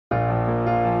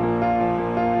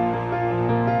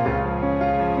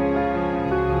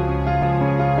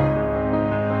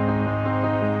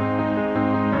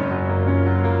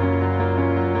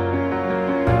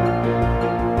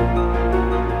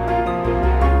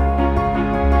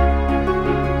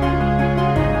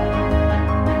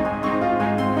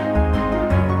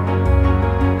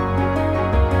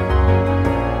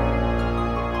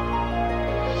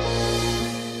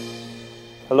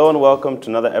Hello and welcome to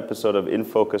another episode of In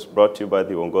Focus brought to you by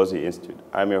the UONGOZI Institute.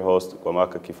 I'm your host,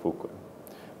 Gwamaka Kifukwe.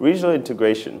 Regional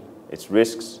integration, its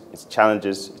risks, its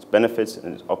challenges, its benefits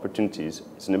and its opportunities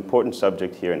is an important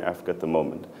subject here in Africa at the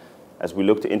moment as we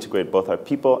look to integrate both our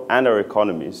people and our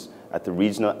economies at the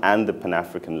regional and the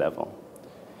Pan-African level.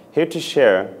 Here to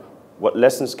share what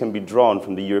lessons can be drawn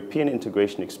from the European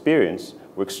integration experience,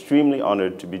 we're extremely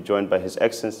honored to be joined by His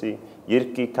Excellency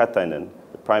Jyrki Katainen,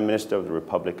 the Prime Minister of the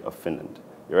Republic of Finland.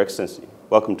 Your Excellency,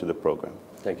 welcome to the program.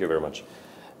 Thank you very much.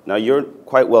 Now, you're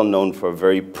quite well known for a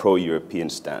very pro-European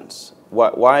stance.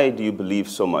 Why do you believe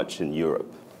so much in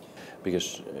Europe?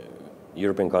 Because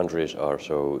European countries are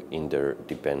so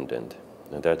interdependent,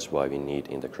 and that's why we need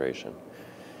integration.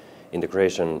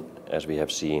 Integration, as we have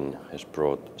seen, has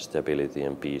brought stability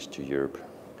and peace to Europe,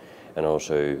 and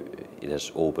also it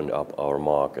has opened up our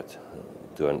market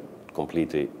to a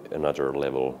completely another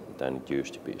level than it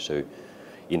used to be. So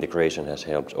integration has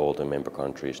helped all the member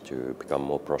countries to become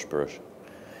more prosperous,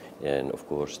 and of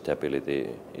course stability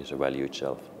is a value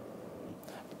itself.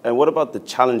 And what about the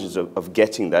challenges of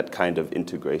getting that kind of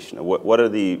integration? What are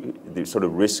the sort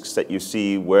of risks that you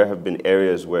see? Where have been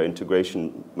areas where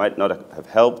integration might not have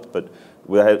helped, but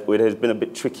where it has been a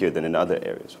bit trickier than in other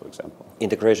areas, for example?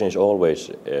 Integration is always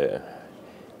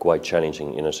quite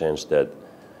challenging in a sense that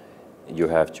you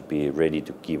have to be ready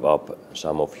to give up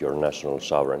some of your national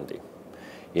sovereignty.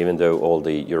 Even though all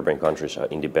the European countries are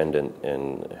independent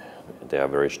and they are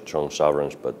very strong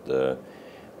sovereigns, but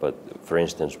for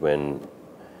instance, when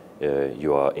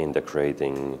you are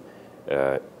integrating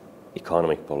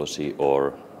economic policy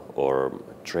or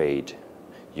trade,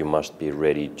 you must be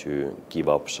ready to give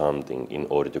up something in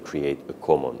order to create a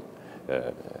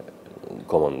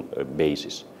common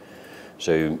basis.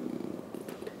 So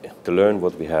to learn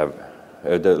what we have,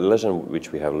 the lesson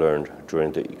which we have learned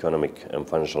during the economic and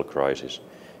financial crisis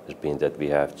has been that we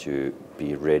have to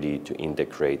be ready to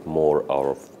integrate more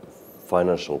our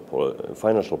financial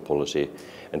policy,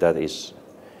 and that is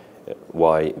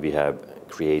why we have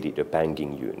created a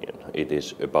banking union. It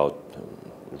is about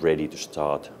ready to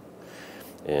start,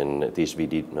 and this we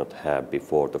did not have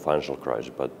before the financial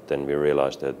crisis, but then we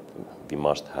realized that we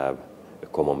must have a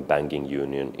common banking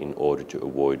union in order to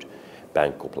avoid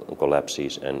bank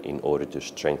collapses and in order to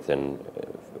strengthen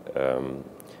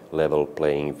level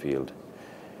playing field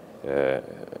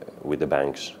with the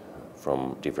banks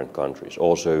from different countries.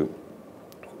 Also,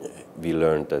 we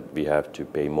learned that we have to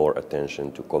pay more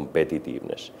attention to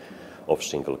competitiveness of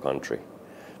single country,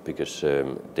 because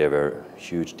there were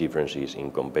huge differences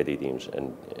in competitiveness,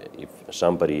 and if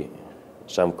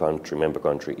member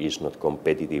country is not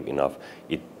competitive enough,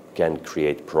 it can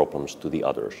create problems to the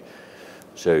others.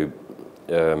 So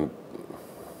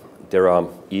there are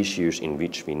issues in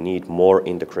which we need more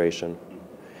integration,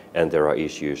 and there are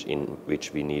issues in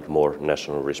which we need more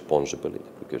national responsibility,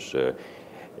 because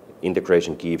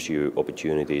integration gives you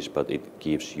opportunities, but it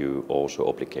gives you also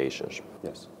obligations.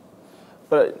 Yes.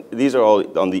 But these are all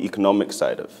on the economic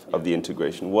side of the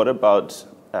integration. What about,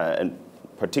 and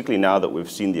particularly now that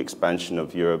we've seen the expansion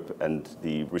of Europe and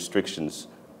the restrictions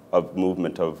of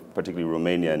movement of particularly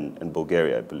Romania and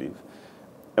Bulgaria, I believe.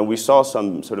 And we saw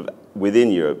some sort of,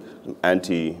 within Europe,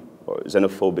 anti or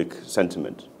xenophobic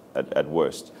sentiment at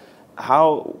worst.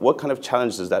 What kind of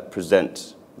challenge does that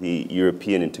present the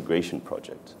European integration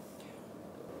project?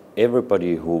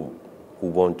 Everybody who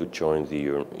want to join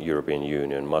the European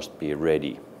Union must be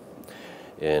ready.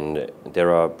 And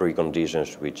there are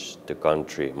preconditions which the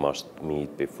country must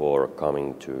meet before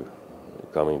coming to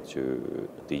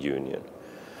the Union.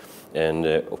 And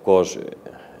of course,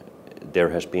 there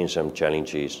has been some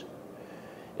challenges,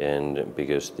 and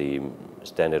because the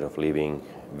standard of living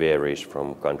varies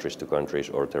from countries to countries,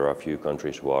 or there are a few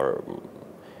countries who are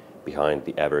behind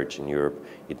the average in Europe,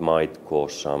 it might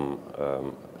cause some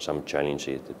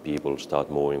challenges that people start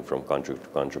moving from country to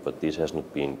country, but this has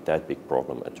not been that big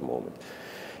problem at the moment.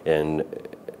 And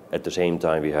at the same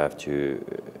time, we have to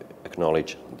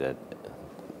acknowledge that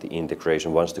the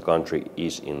integration, once the country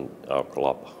is in our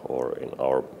club or in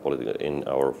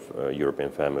our European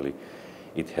family,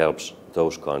 it helps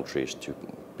those countries to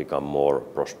become more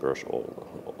prosperous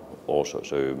also.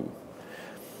 So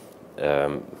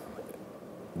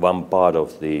one part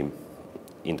of the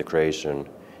integration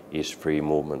is free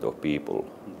movement of people.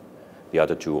 The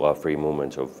other two are free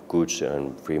movement of goods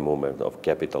and free movement of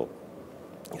capital.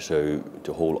 So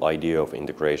the whole idea of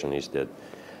integration is that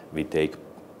we take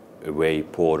away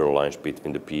borderlines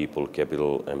between the people,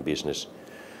 capital and business,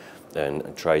 and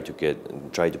try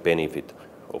to benefit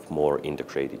of more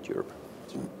integrated Europe.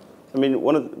 I mean,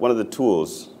 one of the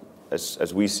tools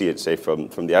as we see it, say from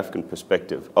the African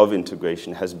perspective of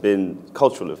integration, has been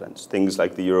cultural events, things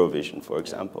like the Eurovision, for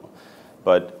example.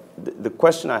 But the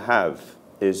question I have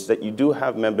is that you do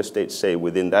have member states, say,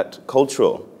 within that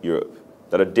cultural Europe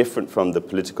that are different from the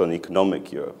political and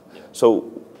economic Europe. Yeah. So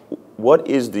what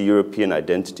is the European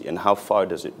identity and how far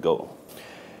does it go?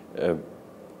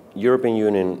 European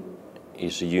Union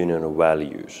is a union of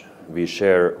values. We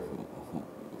share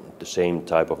the same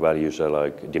type of values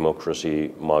like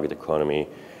democracy, market economy,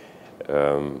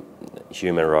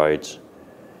 human rights,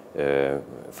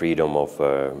 freedom of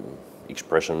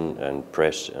expression and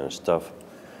press and stuff.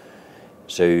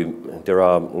 So there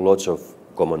are lots of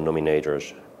common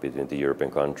denominators between the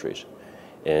European countries,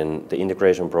 and the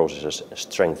integration process has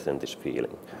strengthened this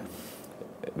feeling.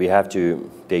 We have to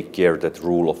take care that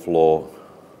rule of law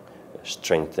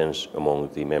strengthens among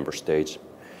the member states.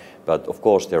 But of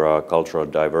course there are cultural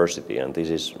diversity, and this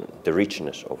is the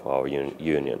richness of our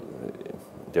union.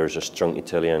 There is a strong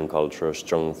Italian culture,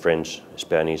 strong French,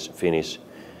 Spanish, Finnish,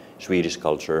 Swedish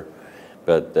culture.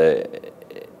 But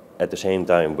at the same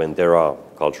time, when there are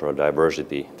cultural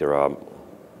diversity, there are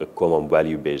a common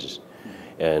value basis,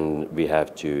 and we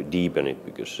have to deepen it,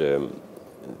 because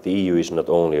the EU is not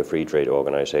only a free trade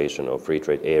organization or free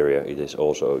trade area, it is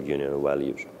also a union of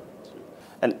values.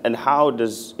 And how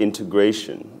does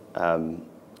integration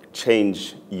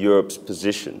change Europe's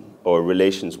position or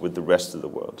relations with the rest of the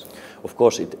world? Of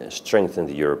course, it strengthens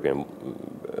the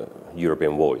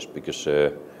European voice, because,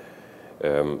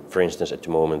 for instance, at the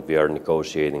moment we are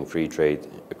negotiating free trade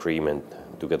agreement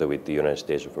together with the United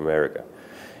States of America,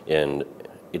 and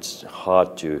it's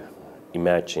hard to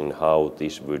imagine how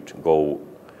this would go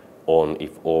on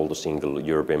if all the single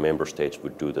European member states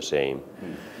would do the same.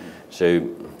 Mm-hmm. So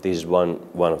this is one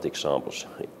of the examples.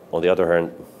 On the other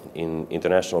hand, in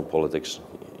international politics,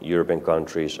 European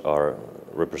countries are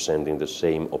representing the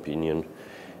same opinion,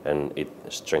 and it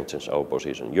strengthens our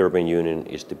position. European Union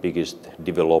is the biggest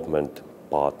development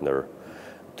partner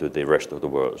to the rest of the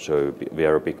world, so we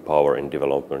are a big power in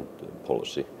development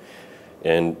policy.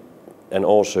 And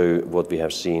also what we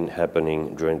have seen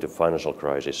happening during the financial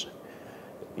crisis,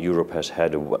 Europe has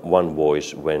had one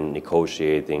voice when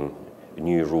negotiating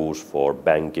new rules for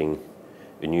banking,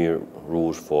 new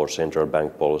rules for central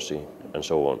bank policy, and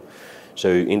so on. So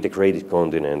integrated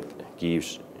continent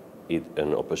gives it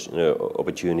an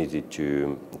opportunity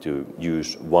to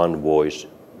use one voice,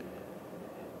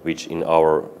 which in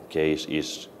our case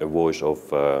is a voice of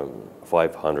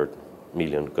 500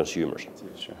 million consumers.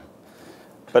 Sure.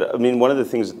 But I mean, one of the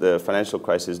things that the financial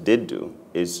crisis did do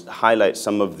is highlight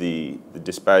some of the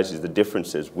disparities, the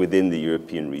differences within the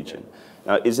European region.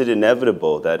 Now, is it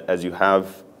inevitable that as you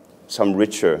have some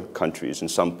richer countries and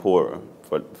some poorer,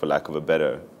 for lack of a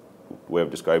better way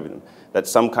of describing them, that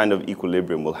some kind of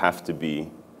equilibrium will have to be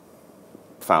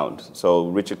found? So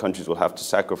richer countries will have to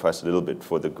sacrifice a little bit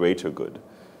for the greater good.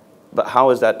 But how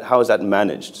is that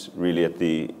managed really at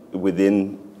the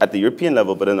European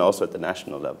level, but then also at the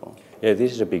national level? Yeah,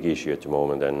 this is a big issue at the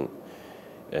moment,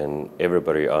 and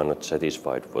everybody are not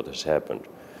satisfied with what has happened.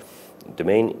 The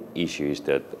main issue is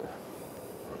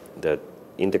that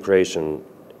integration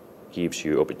gives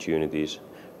you opportunities,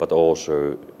 but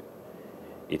also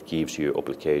it gives you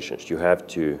obligations. You have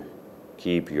to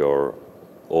keep your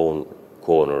own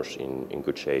corners in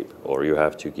good shape, or you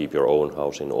have to keep your own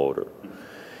house in order.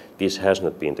 This has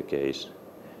not been the case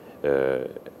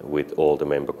with all the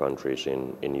member countries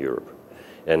in Europe.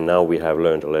 And now we have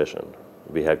learned a lesson.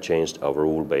 We have changed our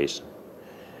rule base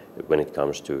when it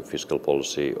comes to fiscal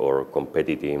policy or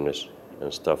competitiveness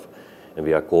and stuff. And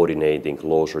we are coordinating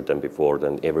closer than before,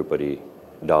 than everybody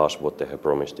does what they have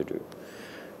promised to do.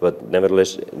 But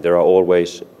nevertheless, there are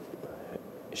always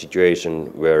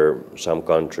situations where some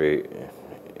country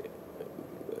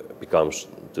becomes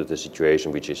to the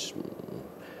situation which is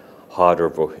harder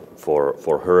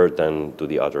for her than to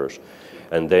the others.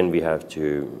 And then we have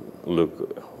to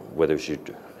look whether we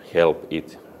should help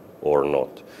it or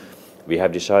not. We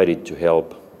have decided to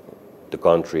help the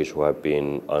countries who have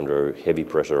been under heavy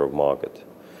pressure of market.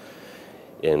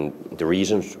 And the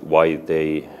reasons why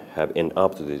they have ended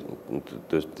up to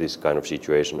this kind of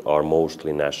situation are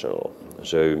mostly national.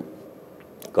 So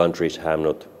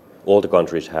all the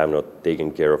countries have not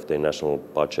taken care of their national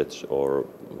budgets or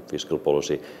fiscal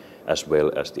policy as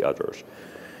well as the others.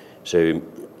 So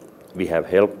we have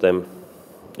helped them,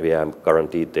 we have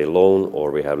guaranteed their loan, or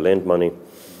we have lent money,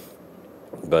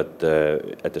 but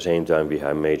at the same time we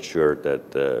have made sure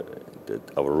that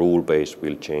our rule base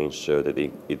will change so that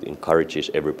it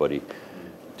encourages everybody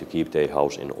to keep their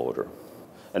house in order.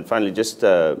 And finally, just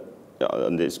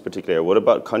on this particular area, what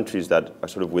about countries that are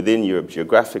sort of within Europe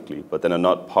geographically, but then are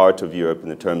not part of Europe in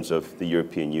the terms of the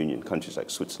European Union, countries like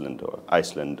Switzerland or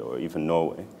Iceland or even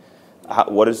Norway?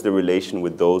 What is the relation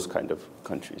with those kind of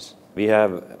countries? We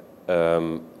have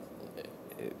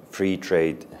free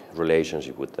trade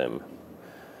relationship with them.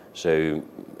 So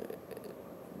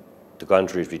the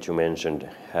countries which you mentioned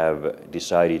have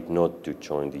decided not to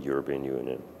join the European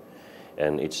Union,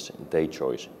 and it's their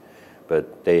choice.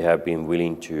 But they have been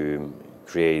willing to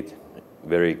create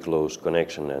very close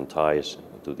connection and ties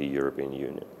to the European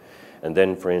Union. And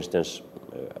then, for instance,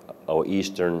 our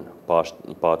Eastern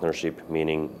partnership,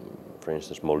 meaning, for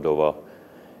instance, Moldova,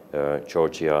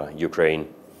 Georgia, Ukraine,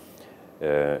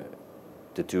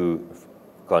 the two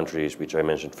countries which I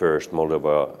mentioned first,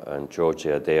 Moldova and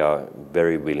Georgia, they are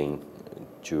very willing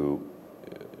to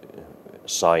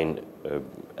sign an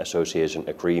association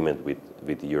agreement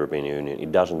with the European Union.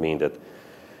 It doesn't mean that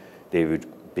they would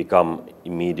become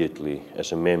immediately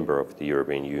as a member of the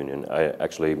European Union.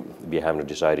 We haven't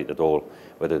decided at all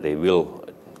whether they will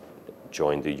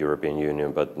join the European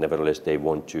Union, but nevertheless they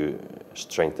want to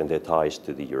strengthen their ties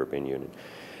to the European Union.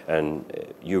 And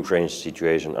Ukraine's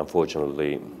situation,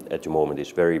 unfortunately, at the moment is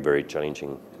very, very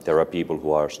challenging. There are people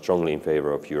who are strongly in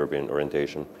favor of European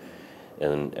orientation,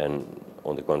 and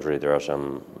on the contrary, there are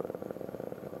some.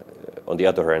 On the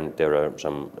other hand, there are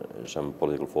some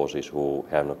political forces who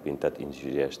have not been that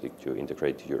enthusiastic to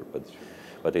integrate to Europe.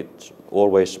 But it's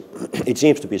always, it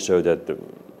seems to be so that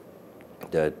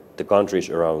the countries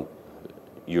around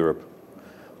Europe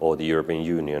or the European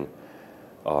Union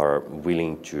are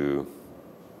willing to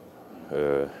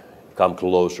come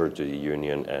closer to the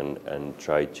Union and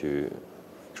try to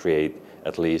create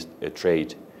at least a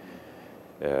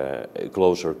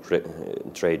closer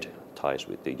trade ties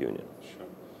with the Union. Sure.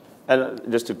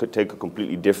 And just to take a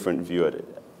completely different view at it,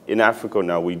 in Africa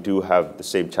now we do have the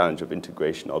same challenge of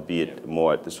integration, albeit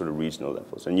more at the sort of regional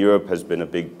levels. And Europe has been a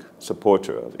big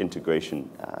supporter of integration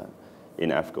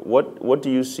in Africa. What do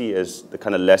you see as the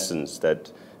kind of lessons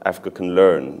that Africa can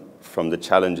learn from the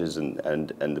challenges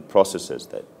and the processes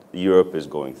that Europe is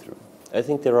going through? I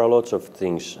think there are lots of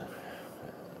things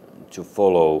to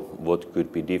follow, what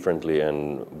could be differently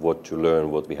and what to learn,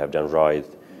 what we have done right.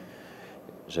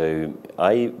 So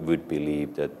I would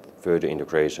believe that further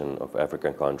integration of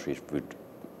African countries would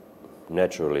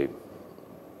naturally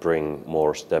bring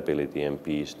more stability and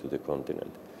peace to the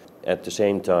continent. At the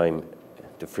same time,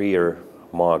 the freer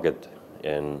market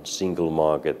and single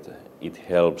market, it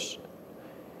helps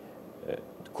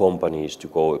companies to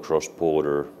go across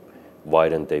border,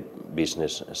 widen their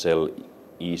business, sell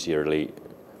easily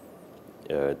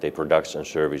their products and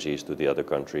services to the other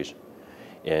countries,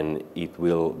 and it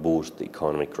will boost the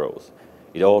economic growth.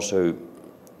 It also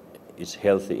is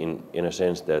healthy in a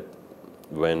sense that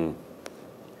when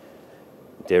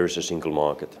there is a single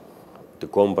market, the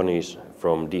companies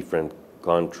from different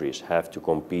countries have to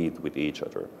compete with each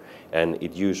other, and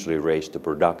it usually raises the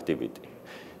productivity.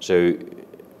 So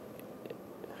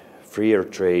freer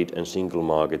trade and single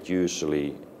market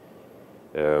usually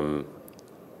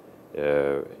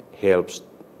helps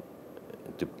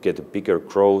to get a bigger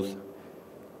growth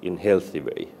in healthy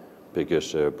way,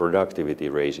 because productivity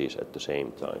raises at the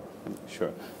same time.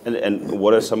 Sure. And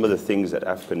what are some of the things that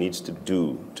Africa needs to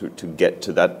do to get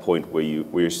to that point where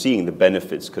you're seeing the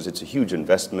benefits? Because it's a huge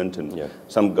investment, and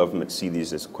some governments see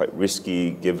these as quite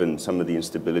risky given some of the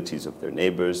instabilities of their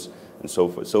neighbors and so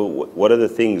forth. So what are the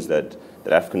things that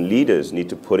African leaders need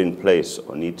to put in place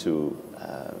or need to,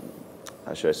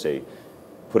 how should I say,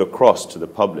 put across to the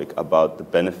public about the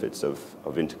benefits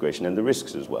of integration and the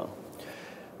risks as well?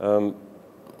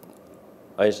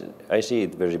 I see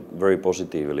it very, very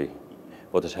positively,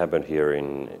 what has happened here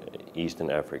in Eastern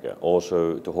Africa.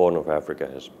 Also, the Horn of Africa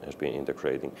has been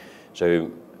integrating.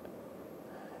 So,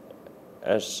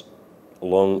 as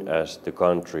long as the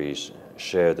countries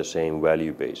share the same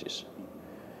value basis,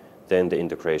 then the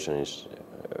integration is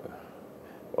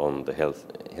on the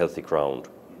healthy ground.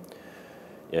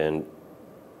 And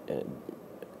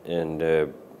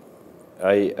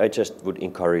I just would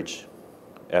encourage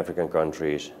African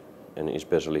countries, and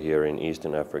especially here in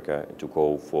Eastern Africa, to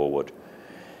go forward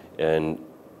and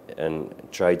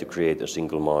try to create a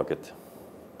single market,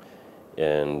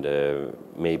 and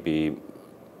maybe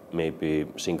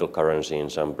single currency in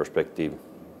some perspective.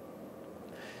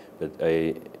 But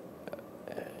in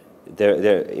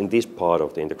this part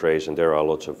of the integration, there are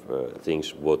lots of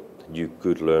things what you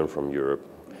could learn from Europe.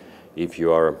 If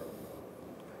you are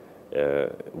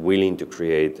willing to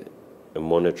create a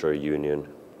monetary union,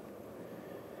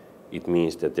 it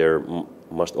means that there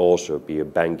must also be a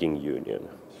banking union,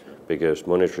 because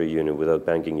monetary union without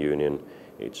banking union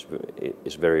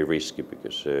it's very risky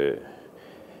because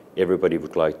everybody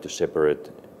would like to separate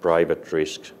private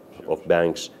risks of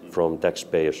banks from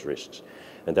taxpayers' risks.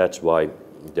 And that's why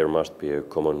there must be a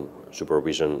common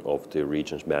supervision of the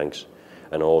region's banks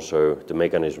and also the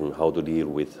mechanism how to deal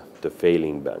with the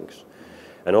failing banks.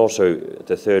 And also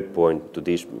the third point to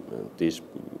this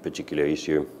particular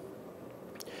issue,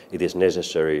 it is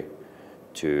necessary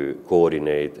to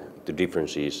coordinate the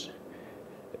differences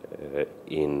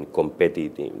in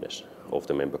competitiveness of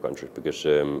the member countries, because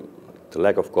the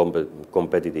lack of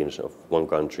competitiveness of one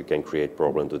country can create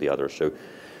problem to the other. So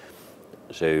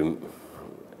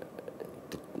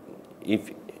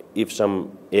if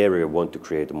some area want to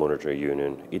create a monetary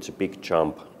union, it's a big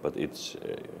jump, but it's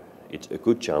a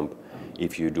good jump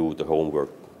if you do the homework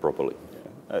properly.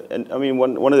 And I mean,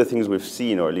 one of the things we've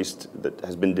seen, or at least that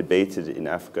has been debated in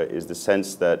Africa, is the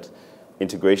sense that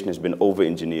integration has been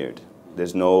over-engineered.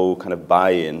 There's no kind of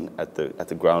buy-in at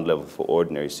the ground level for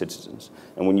ordinary citizens.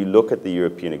 And when you look at the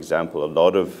European example, a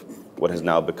lot of what has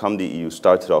now become the EU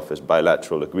started off as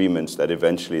bilateral agreements that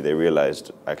eventually they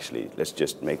realized, actually, let's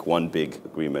just make one big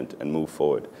agreement and move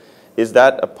forward. Is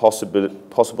that a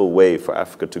possible way for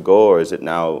Africa to go, or is it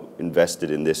now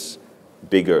invested in this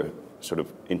bigger sort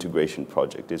of integration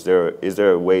project? Is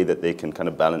there a way that they can kind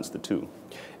of balance the two?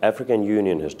 African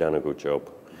Union has done a good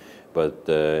job, but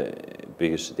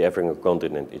because the African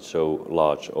continent is so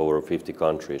large, over 50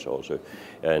 countries also,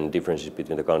 and differences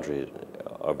between the countries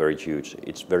are very huge,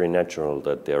 it's very natural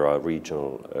that there are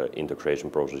regional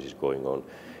integration processes going on.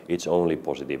 It's only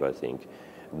positive, I think.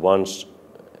 Once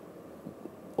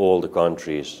all the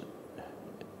countries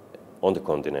on the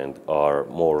continent are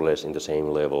more or less in the same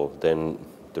level, then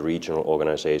the regional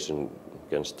organization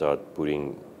can start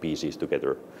putting pieces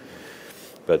together.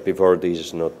 But before this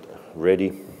is not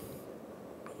ready,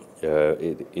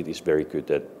 it is very good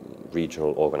that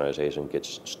regional organization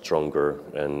gets stronger,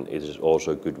 and it is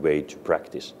also a good way to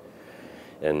practice.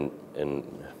 And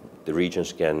the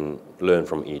regions can learn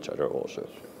from each other also.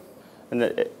 And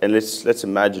let's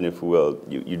imagine, if we will,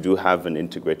 you do have an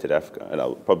integrated Africa, and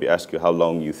I'll probably ask you how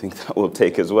long you think that will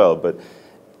take as well, but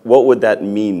what would that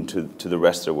mean to the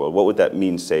rest of the world? What would that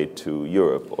mean, say, to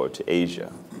Europe or to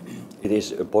Asia? It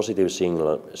is a positive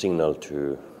signal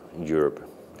to Europe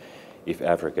if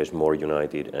Africa is more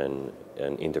united and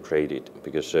integrated,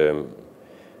 because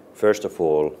first of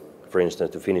all, for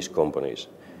instance, the Finnish companies,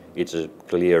 it's a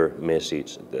clear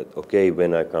message that, okay,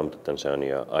 when I come to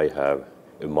Tanzania, I have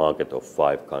a market of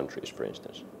 5 countries, for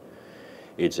instance.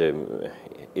 It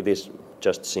is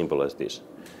just simple as this.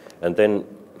 And then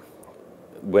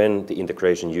when the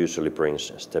integration usually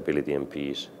brings stability and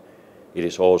peace, it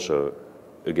is also,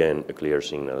 again, a clear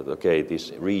signal that, okay,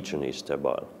 this region is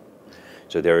stable.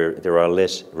 So there are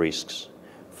less risks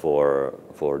for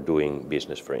doing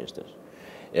business, for instance.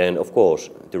 And of course,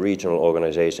 the regional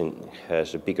organization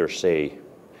has a bigger say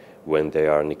when they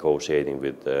are negotiating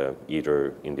with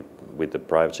either with the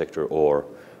private sector or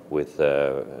with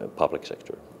the public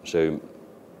sector. So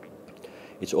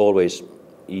it's always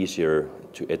easier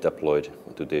to exploit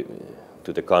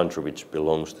to the country which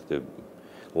belongs to the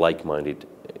like-minded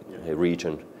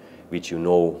region, which you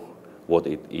know what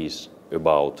it is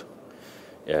about,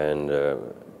 and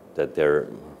that there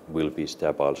will be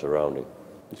stable surrounding.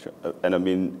 Sure. And I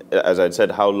mean, as I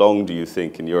said, how long do you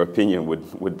think, in your opinion,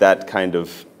 would that kind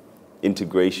of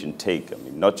integration take? I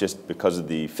mean, not just because of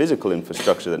the physical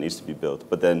infrastructure that needs to be built,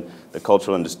 but then the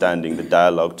cultural understanding, the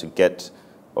dialogue to get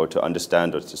or to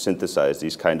understand or to synthesize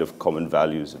these kind of common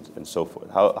values and so forth.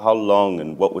 How long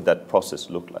and what would that process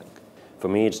look like? For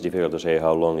me, it's difficult to say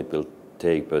how long it will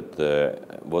take, but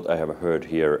what I have heard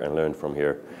here and learned from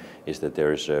here is that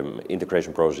there is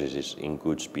integration processes in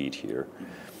good speed here.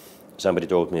 Somebody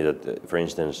told me that, for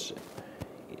instance,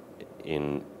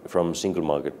 from single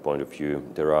market point of view,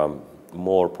 there are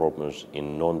more problems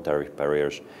in non-tariff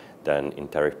barriers than in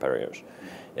tariff barriers.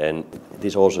 And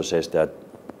this also says that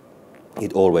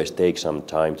it always takes some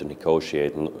time to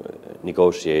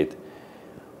negotiate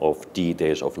of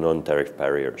details of non-tariff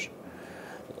barriers.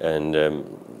 And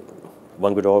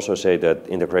one could also say that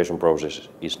integration process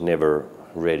is never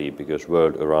ready because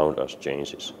world around us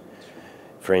changes.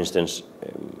 For instance,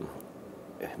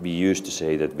 we used to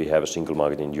say that we have a single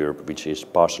market in Europe, which is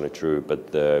partially true,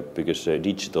 but because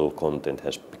digital content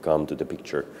has come to the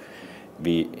picture,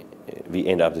 we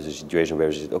end up with a situation where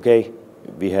we say, okay,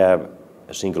 we have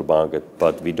a single market,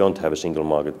 but we don't have a single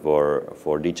market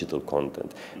for digital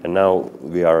content. And now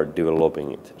we are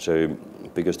developing it. So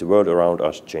because the world around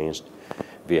us changed,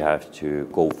 we have to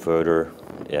go further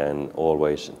and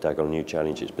always tackle new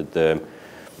challenges. But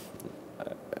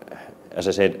as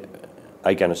I said,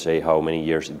 I cannot say how many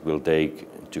years it will take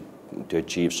to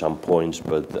achieve some points,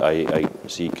 but I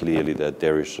see clearly that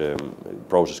there is a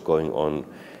process going on,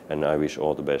 and I wish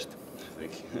all the best.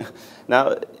 Thank you.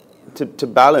 Now, to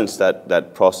balance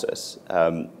that process,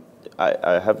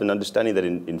 I have an understanding that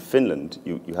in Finland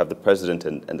you have the president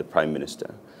and the prime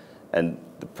minister, and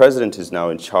the president is now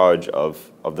in charge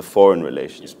of the foreign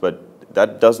relations, but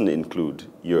that doesn't include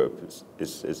Europe.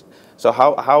 So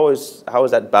how is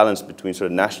that balance between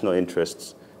sort of national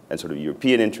interests and sort of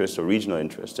European interests or regional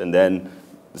interests, and then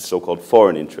the so-called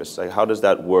foreign interests? Like, how does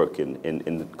that work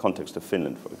in the context of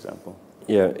Finland, for example?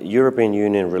 Yeah, European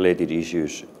Union related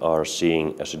issues are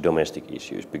seen as domestic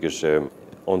issues because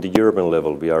on the European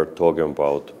level we are talking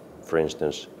about, for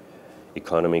instance,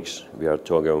 economics, we are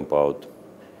talking about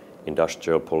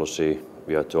industrial policy,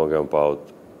 we are talking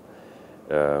about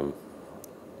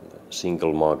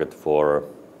single market for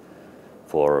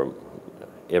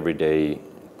everyday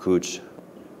goods,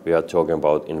 we are talking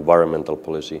about environmental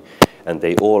policy, and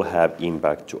they all have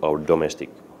impact to our domestic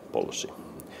policy.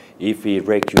 If we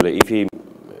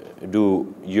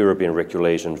do European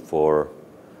regulation for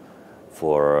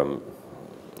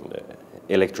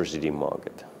electricity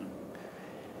market,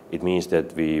 it means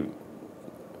that we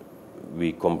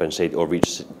compensate or we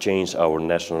change our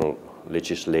national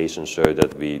legislation so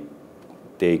that we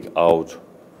take out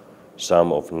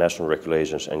some of national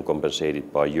regulations and compensate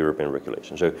it by European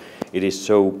regulations. So it is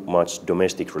so much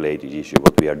domestic related issue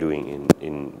what we are doing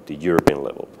in the European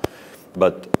level.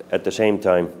 But at the same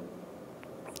time,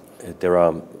 there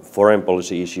are foreign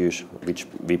policy issues which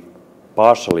we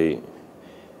partially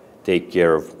take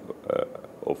care of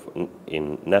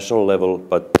in national level,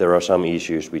 but there are some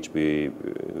issues which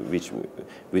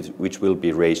will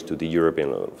be raised to the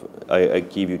European level. I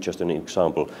give you just an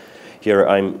example. Here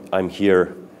I'm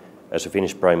here as a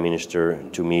Finnish Prime Minister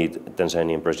to meet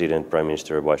Tanzanian President, Prime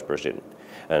Minister, Vice President,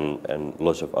 and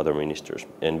lots of other ministers.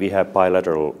 And we have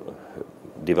bilateral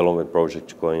development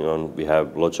projects going on. We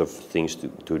have lots of things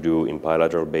to do in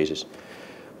bilateral basis.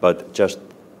 But just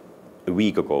a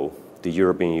week ago, the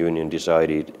European Union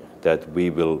decided that we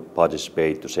will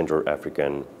participate to Central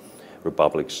African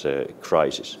Republic's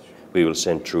crisis. We will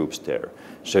send troops there.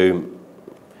 So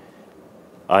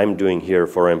I'm doing here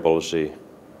foreign policy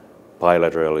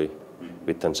bilaterally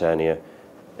with Tanzania,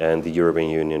 and the European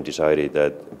Union decided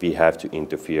that we have to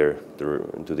interfere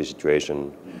to the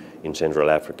situation in Central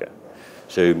Africa.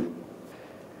 So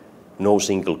no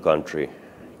single country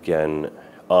can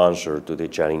answer to the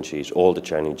challenges, all the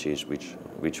challenges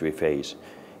which we face.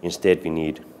 Instead, we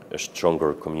need a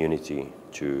stronger community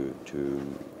to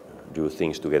do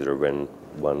things together when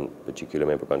one particular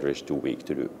member country is too weak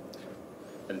to do.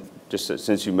 And just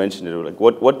since you mentioned it, like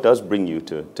what does bring you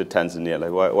to Tanzania?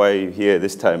 Like why are you here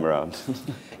this time around?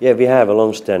 Yeah, we have a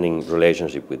long-standing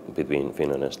relationship between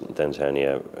Finland and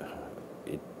Tanzania.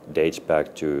 It dates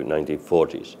back to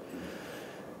 1940s.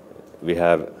 We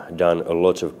have done a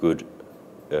lot of good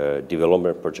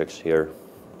development projects here.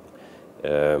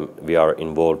 We are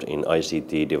involved in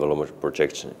ICT development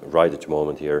projects right at the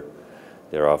moment here.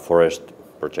 There are forest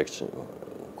projects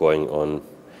going on,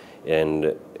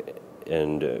 and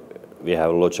we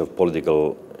have lots of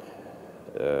political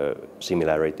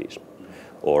similarities,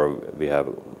 or we have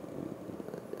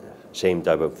same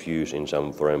type of views in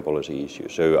some foreign policy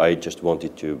issues. So I just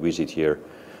wanted to visit here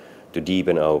to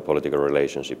deepen our political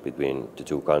relationship between the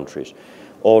two countries.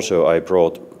 Also, I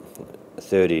brought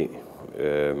 30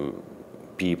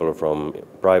 people from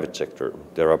private sector.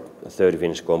 There are 30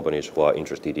 Finnish companies who are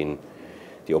interested in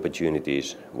the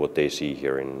opportunities what they see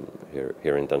here in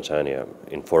Tanzania,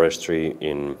 in forestry,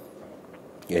 in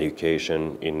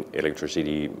education, in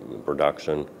electricity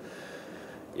production,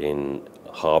 in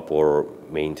harbor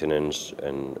maintenance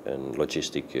and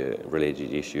logistic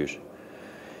related issues,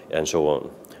 and so on.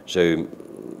 So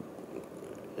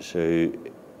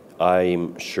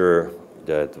I'm sure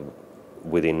that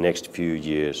within next few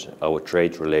years our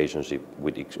trade relationship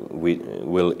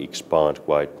will expand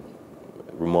quite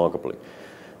remarkably,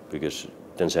 because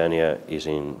Tanzania is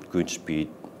in good speed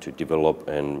to develop,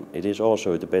 and it is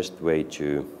also the best way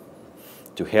to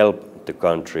help the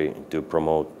country to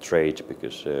promote trade,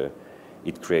 because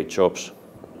it creates jobs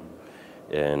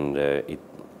and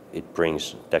it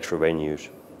brings tax revenues.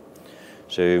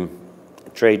 So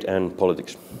trade and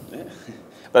politics. Yeah.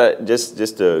 But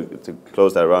just to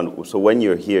close that around, so when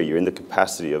you're here, you're in the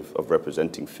capacity of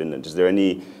representing Finland. Is there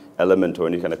any element or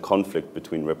any kind of conflict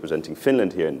between representing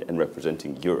Finland here and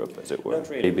representing Europe, as it were? Not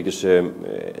really, because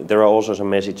there are also some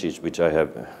messages which I have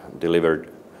delivered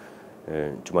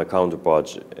to my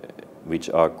counterparts, which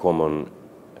are common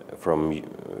from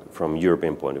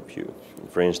European point of view.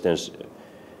 For instance,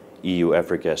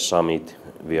 EU-Africa summit.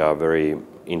 We are very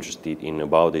interested in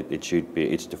about it.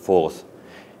 It's the fourth,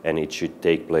 and it should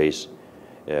take place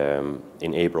in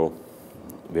April.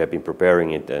 We have been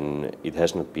preparing it, and it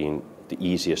has not been the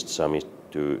easiest summit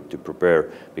to prepare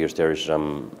because there is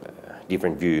some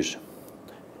different views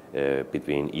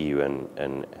between EU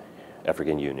and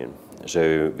African Union.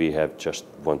 So we have just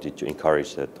wanted to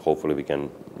encourage that hopefully we can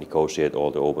negotiate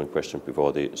all the open questions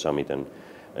before the summit, and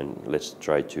let's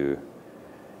try to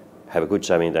have a good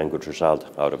summit and good result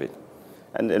out of it.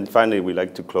 And finally, we'd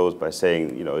like to close by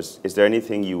saying, you know, is there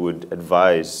anything you would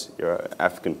advise your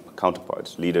African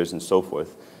counterparts, leaders and so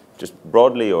forth, just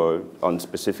broadly or on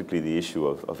specifically the issue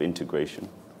of integration?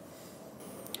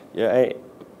 Yeah,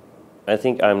 I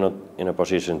think I'm not in a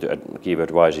position to give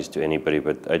advices to anybody,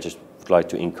 but I just would like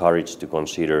to encourage to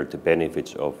consider the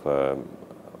benefits of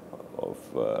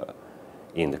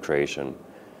integration,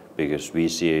 because we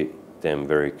see them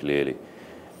very clearly.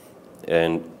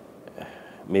 And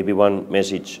maybe one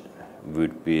message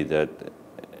would be that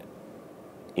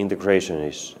integration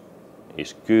is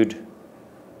good,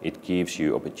 it gives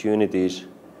you opportunities,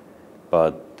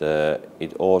 but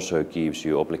it also gives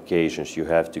you obligations. You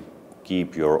have to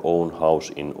keep your own house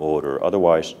in order.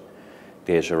 Otherwise,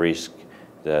 there's a risk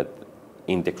that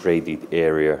integrated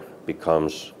area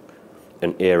becomes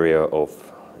an area of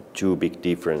too big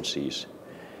differences,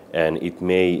 and it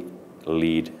may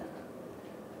lead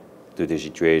to the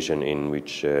situation in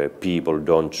which people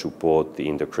don't support the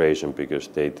integration because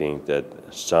they think that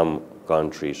some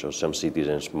countries or some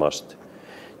citizens must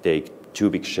take too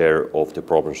big share of the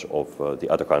problems of the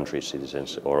other countries'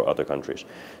 citizens or other countries.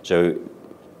 So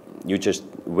you just,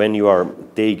 when you are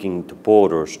taking the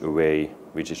borders away,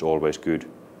 which is always good,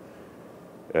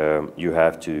 you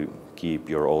have to keep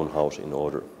your own house in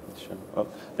order. Sure. Well,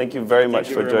 thank you very much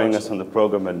for joining us on the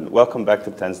program, and welcome back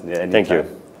to Tanzania anytime. Thank you.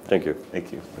 Thank you.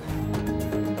 Thank you.